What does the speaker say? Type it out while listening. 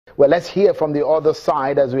Well, let's hear from the other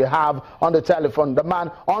side as we have on the telephone the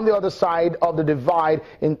man on the other side of the divide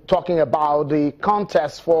in talking about the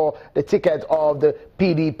contest for the ticket of the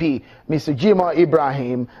PDP. Mr. Jimoh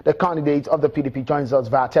Ibrahim, the candidate of the PDP, joins us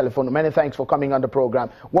via telephone. Many thanks for coming on the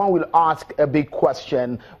program. One will ask a big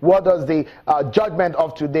question. What does the judgment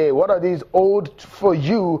of today, what are these owed for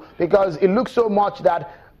you? Because it looks so much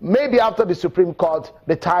that maybe after the Supreme Court,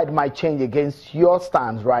 the tide might change against your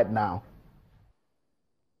stance right now.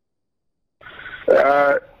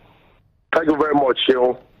 Thank you very much,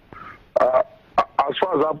 Sheo. As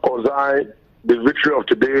far as I'm concerned, the victory of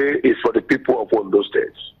today is for the people of Ondo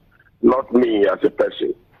State, not me as a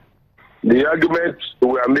person. The argument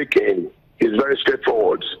we are making is very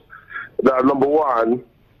straightforward. That number one,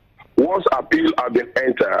 once appeal has been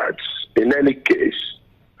entered in any case,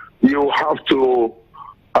 you have to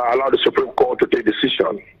allow the Supreme Court to take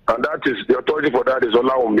decision. And that is, the authority for that is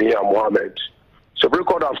Olaomi and Mohammed. Supreme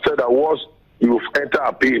Court have said that once you've entered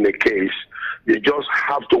appeal in a case, you just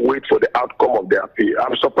have to wait for the outcome of the appeal.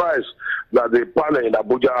 I'm surprised that the panel in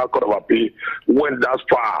Abuja Court of Appeal went that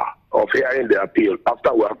far of hearing the appeal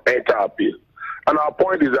after we have entered appeal. And our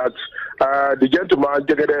point is that the gentleman,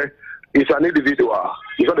 Jegede, is an individual.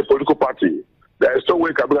 He's not a political party. There is no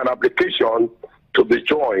way can be an application to be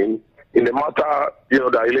joined in the matter,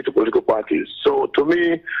 that relate to political parties. So to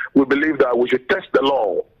me, we believe that we should test the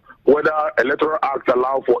law, whether electoral acts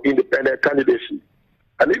allow for independent candidacy.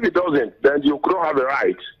 And if it doesn't, then you don't have the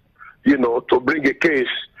right, to bring a case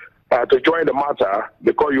to join the matter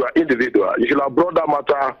because you are individual. You should have brought that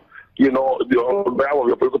matter, on behalf of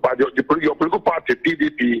your political party. Your political party,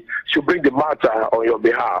 PDP, should bring the matter on your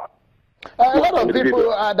behalf. A lot of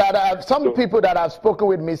people some people that have spoken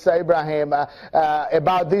with Mr. Ibrahim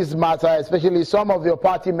about this matter, especially some of your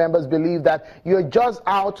party members, believe that you're just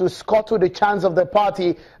out to scuttle the chance of the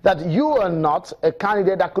party, that you are not a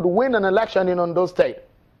candidate that could win an election in Ondo State.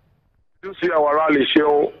 You see our rally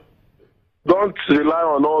show. Don't rely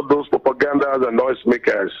on all those propagandas and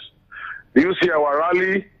noisemakers. You see our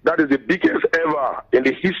rally, that is the biggest ever in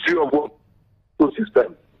the history of the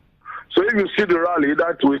system. So if you see the rally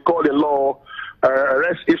that we call in law,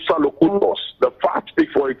 res ipsa locutus, the fact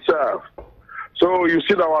speaks for itself. So you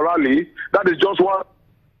see our rally, that is just one.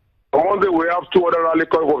 On Monday we have two other rally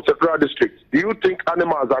coming from Central District. Do you think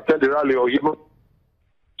animals attend the rally or even?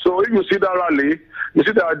 So if you see that rally, you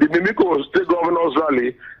see that the Mimiko State Governor's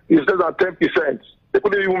rally is less than 10%. They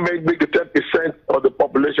couldn't even make the 10% of the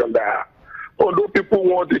population there. Although people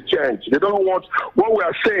want the change, they don't want. What we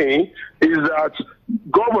are saying is that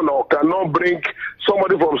governor cannot bring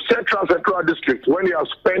somebody from Central District when he has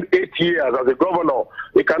spent 8 years as a governor.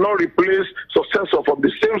 He cannot replace successor from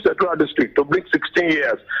the same Central District to bring 16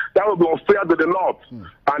 years. That would be unfair to the North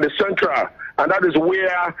and the Central. And that is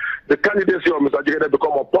where the candidacy of Mr. Jegede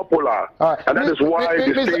become unpopular. And that is why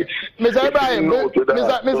the states...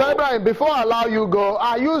 Mr. Ibrahim, before I allow you go,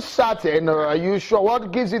 are you certain or are you sure?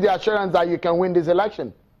 What gives you the assurance that you can win this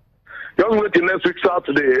election? Just wait till next week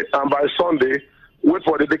Saturday, and by Sunday, wait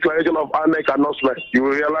for the declaration of ANEC announcement. You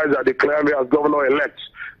will realize that they declare me as governor-elect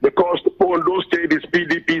because Ondo State is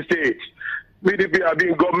PDP state. PDP have been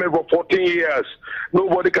in government for 14 years.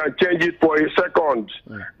 Nobody can change it for a second.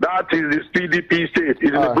 That is this PDP state.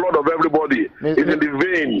 It's in the blood of everybody. It's in the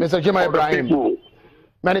vein. Mr. Jimoh Ibrahim,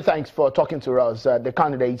 many thanks for talking to us, the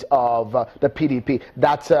candidate of the PDP.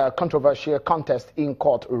 That's a controversial contest in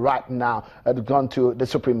court right now, gone to the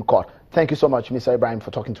Supreme Court. Thank you so much, Mr. Ibrahim,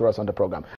 for talking to us on the program.